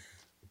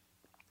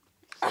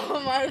 Oh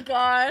my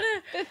god.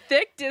 The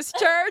thick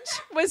discharge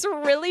was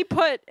really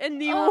put in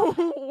the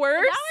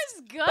worst, That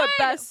was good. but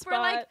best spot. For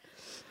like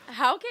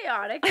how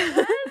chaotic it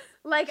was.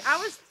 Like, I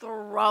was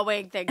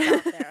throwing things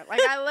out there. Like,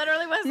 I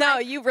literally was No,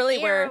 like, you really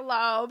were.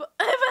 earlobe. But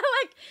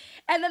like,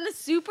 and then the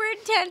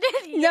superintendent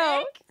yank.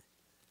 No.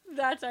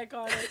 That's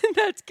iconic.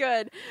 That's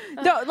good.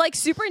 No, like,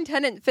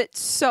 superintendent fits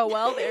so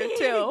well there,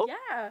 too.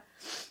 Yeah.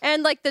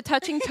 And, like, the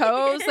touching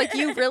toes, like,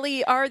 you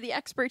really are the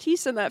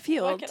expertise in that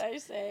field. What can I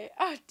say?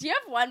 Oh, do you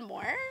have one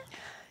more?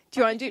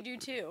 Do you want to You do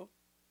two.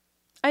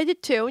 I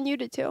did two, and you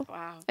did too.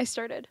 Wow. I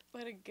started.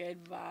 What a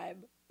good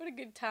vibe. What a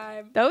good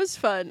time. That was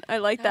fun. I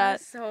like that.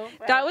 Was so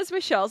fun. That was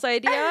Michelle's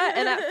idea,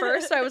 and at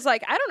first I was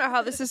like, I don't know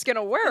how this is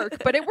gonna work,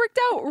 but it worked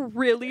out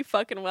really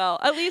fucking well,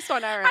 at least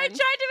on our end. I tried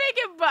to make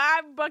it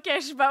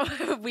bookish,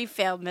 but we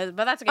failed. But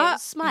that's okay. It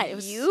was smart. It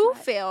was you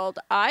smart. failed.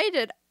 I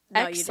did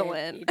No,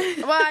 excellent. You did.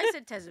 Well, I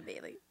said Tessa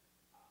Bailey.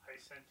 I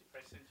sent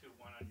you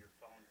one on your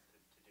phone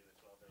to do as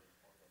well. That was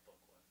more of a book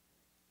one.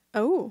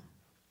 Oh,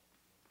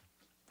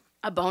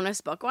 A bonus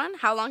book one?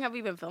 How long have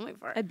we been filming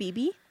for? a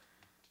BB?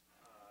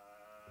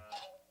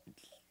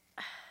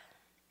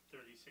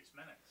 36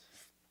 minutes.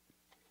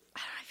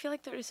 I feel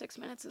like 36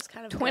 minutes is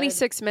kind of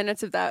 26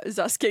 minutes of that is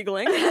us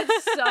giggling. Good.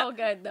 So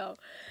good, though.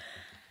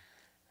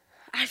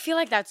 I feel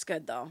like that's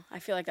good, though. I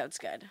feel like that's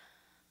good.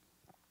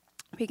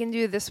 We can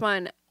do this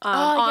one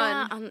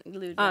on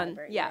Lewd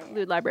Library. Yeah,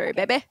 Lewd Library,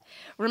 baby.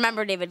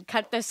 Remember, David,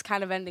 cut this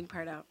kind of ending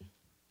part out.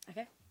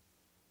 Okay?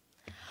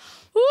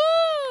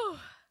 Woo!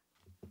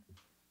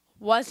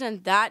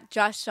 Wasn't that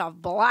just a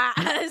blast?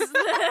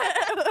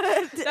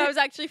 That was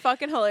actually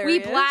fucking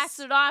hilarious. We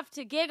blasted off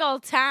to Giggle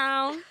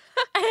Town.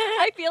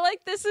 I feel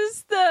like this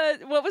is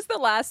what was the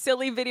last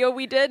silly video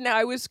we did? And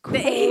I was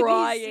crying.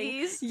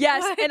 ABCs?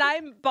 Yes, and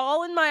I'm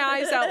bawling my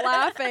eyes out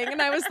laughing.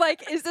 And I was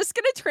like, is this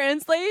going to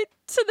translate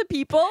to the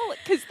people?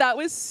 Because that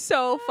was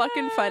so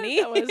fucking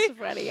funny. That was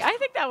funny. I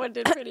think that one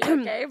did pretty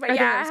okay. But I think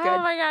yeah, it was good. oh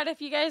my god,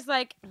 if you guys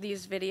like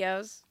these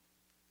videos,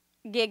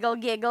 giggle.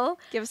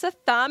 Give us a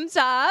thumbs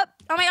up.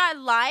 Oh my god,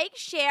 like,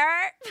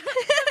 share,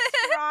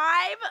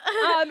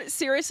 subscribe.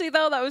 Seriously,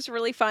 though, that was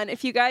really fun.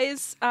 If you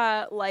guys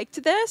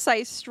liked this,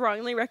 I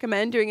strongly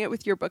recommend doing it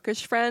with your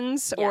bookish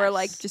friends or Yes.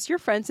 like just your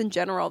friends in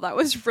general. That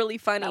was really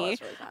funny. That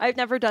was really fun. I've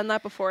never done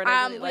that before, and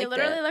I really We liked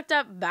literally it. looked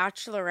up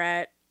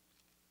Bachelorette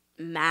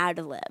Mad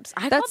Libs.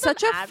 I That's called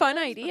them such a Ad fun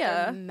Libs, but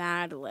idea. they're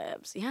Mad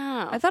Libs.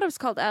 Yeah. I thought it was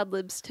called Ad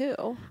Libs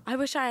too. I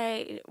wish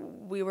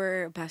we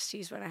were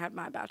besties when I had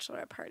my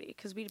bachelorette party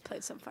because we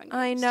played some fun games.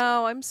 I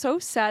know. I'm so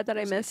sad that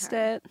I was a good missed time.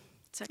 it.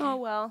 It's okay. Oh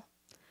well.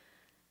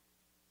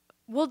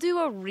 We'll do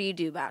a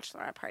redo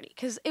bachelorette party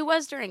because it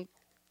was during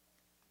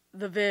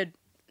the vid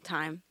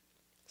time.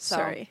 So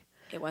Sorry.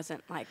 It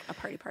wasn't like a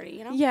party,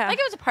 you know? Yeah. Like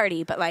it was a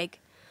party, but like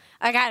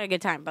I had a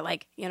good time, but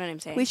like, you know what I'm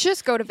saying? We should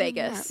just go to Yeah.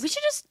 Vegas. We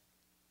should just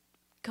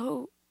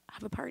go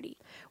have a party.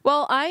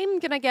 Well, I'm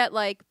gonna get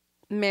like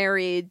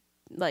married,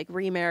 like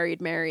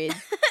remarried, married.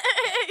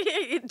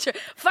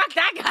 Fuck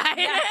that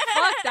guy. Yeah,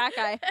 fuck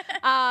that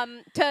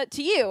guy.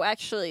 To you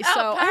actually. Oh,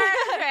 so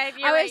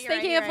perfect. I was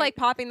thinking of like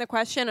popping the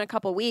question in a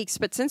couple weeks,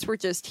 but since we're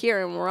just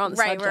here and we're on the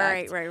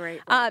subject, right.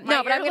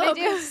 No, but I'm gonna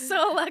do.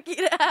 So lucky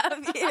to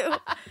have you.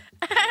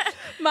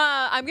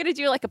 I'm gonna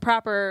do like a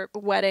proper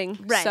wedding,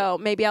 Right. so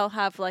maybe I'll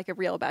have like a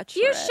real bachelorette.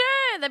 You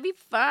should. That'd be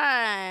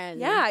fun.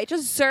 Yeah, I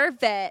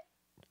deserve it.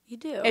 You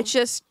do. It's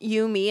just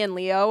you, me, and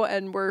Leo,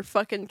 and we're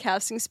fucking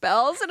casting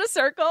spells in a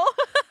circle.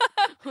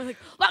 We're like,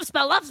 love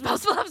spell. Oh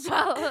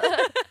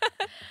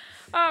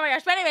my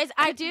gosh. But anyways,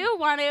 I do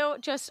want to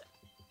just.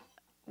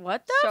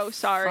 What the So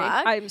sorry.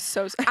 fuck? I'm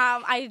so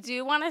sorry. I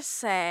do want to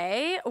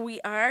say we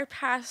are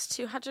past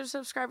 200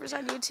 subscribers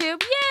on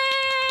YouTube.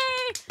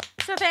 Yay!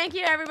 So thank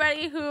you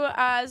everybody who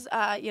has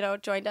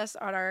joined us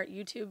on our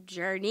YouTube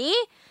journey.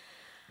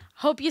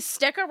 Hope you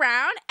stick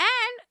around,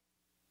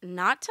 and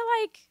not to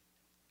like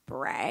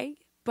brag,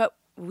 but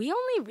we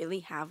only really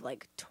have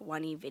like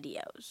 20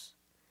 videos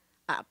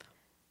up.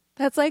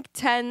 That's like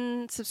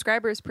 10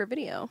 subscribers per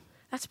video.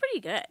 That's pretty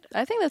good.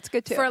 I think that's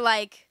good too. For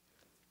like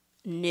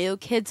new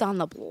kids on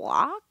the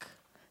block.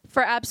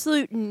 For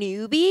absolute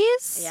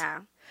newbies.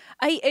 Yeah.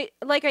 I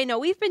know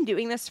we've been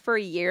doing this for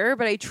a year,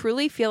 but I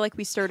truly feel like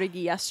we started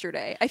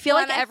yesterday. I feel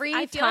Well, like and every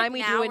I feel time like we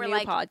now do a we're new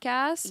like-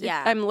 podcast,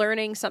 Yeah. I'm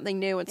learning something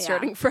new and Yeah.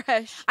 starting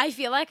fresh. I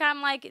feel like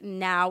I'm like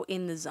now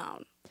in the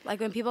zone. Like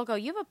when people go,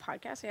 "You have a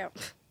podcast?" Yeah.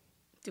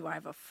 Do I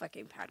have a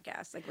fucking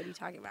podcast? Like, what are you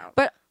talking about?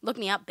 But look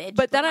me up, bitch.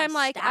 But then Look at I'm my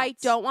like, I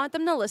stats. don't want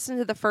them to listen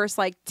to the first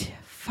like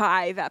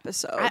 5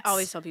 episodes. I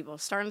always tell people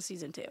start in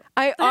season 2.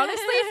 I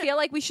honestly feel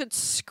like we should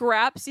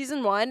scrap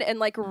season 1 and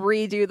like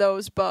redo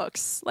those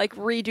books, like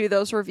redo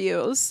those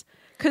reviews.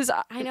 Cause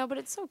I know, but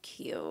it's so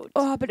cute.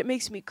 but it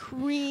makes me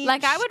cringe.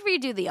 Like I would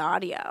redo the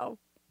audio,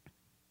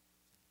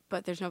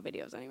 but there's no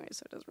videos anyway,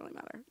 so it doesn't really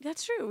matter.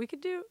 That's true. We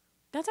could do.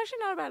 That's actually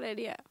not a bad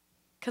idea,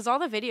 because all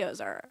the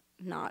videos are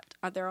not.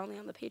 They're only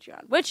on the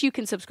Patreon, which you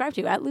can subscribe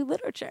to at Lou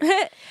Literature,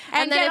 and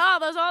then get if- all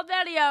those old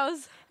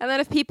videos. And then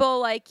if people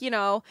like,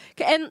 and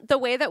the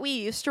way that we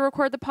used to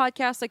record the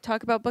podcast, like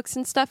talk about books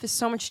and stuff, is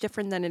so much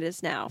different than it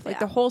is now. Like Yeah.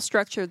 the whole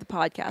structure of the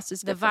podcast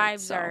is The different.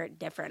 vibes so are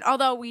different,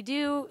 although we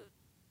do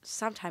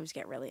sometimes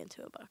get really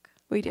into a book.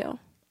 we do.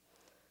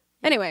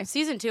 Anyway,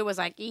 Season 2 was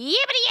like yippity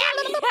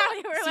yappity. We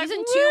were like, season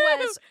 2 "Woo!"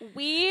 was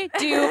we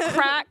do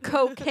crack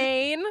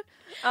cocaine.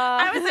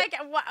 I was like,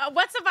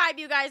 what's the vibe,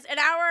 you guys? An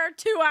hour,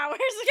 2 hours?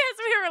 Because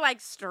we were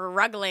like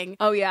struggling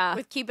Oh yeah.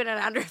 with keeping it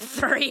under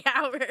 3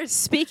 hours.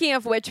 Speaking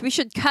of which, we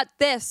should cut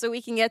this so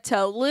we can get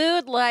to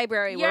Lewd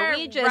Library, where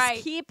we You're just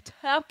right. keep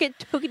talking.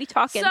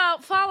 So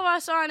follow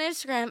us on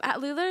Instagram at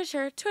Lou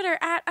Literature, Twitter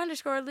at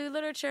 _Lou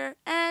Literature,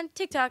 and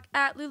TikTok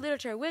at Lou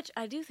Literature, which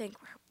I do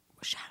think we're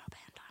shadow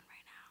banned on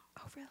right now.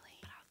 Oh really?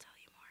 But I'll tell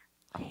you more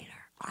later.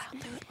 On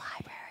Lewd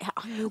Library. Yeah,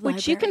 on Lou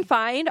Which you Library, can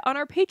find on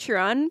our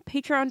Patreon,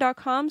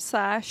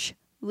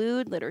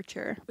 patreon.com/Lewd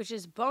Literature. which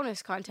is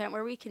bonus content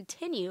where we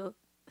continue.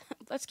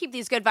 Let's keep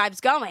these good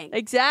vibes going.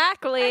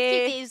 Exactly.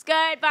 Let's keep these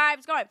good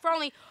vibes going for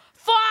only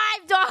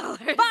 $5.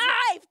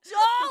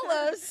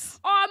 $5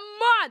 a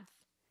month.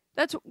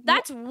 That's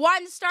That's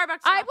one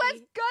Starbucks I coffee.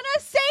 was gonna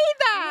say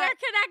that. We're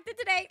connected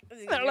today.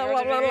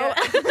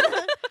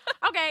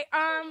 Okay,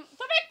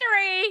 for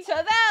victory. To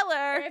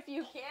Valor. If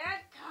you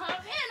can't,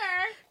 come in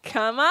her.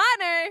 Come on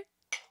her.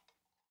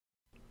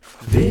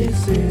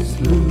 This is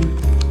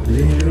Lewd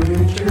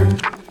Literature,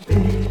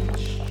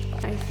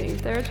 bitch. I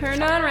think they're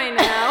turned on right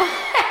now.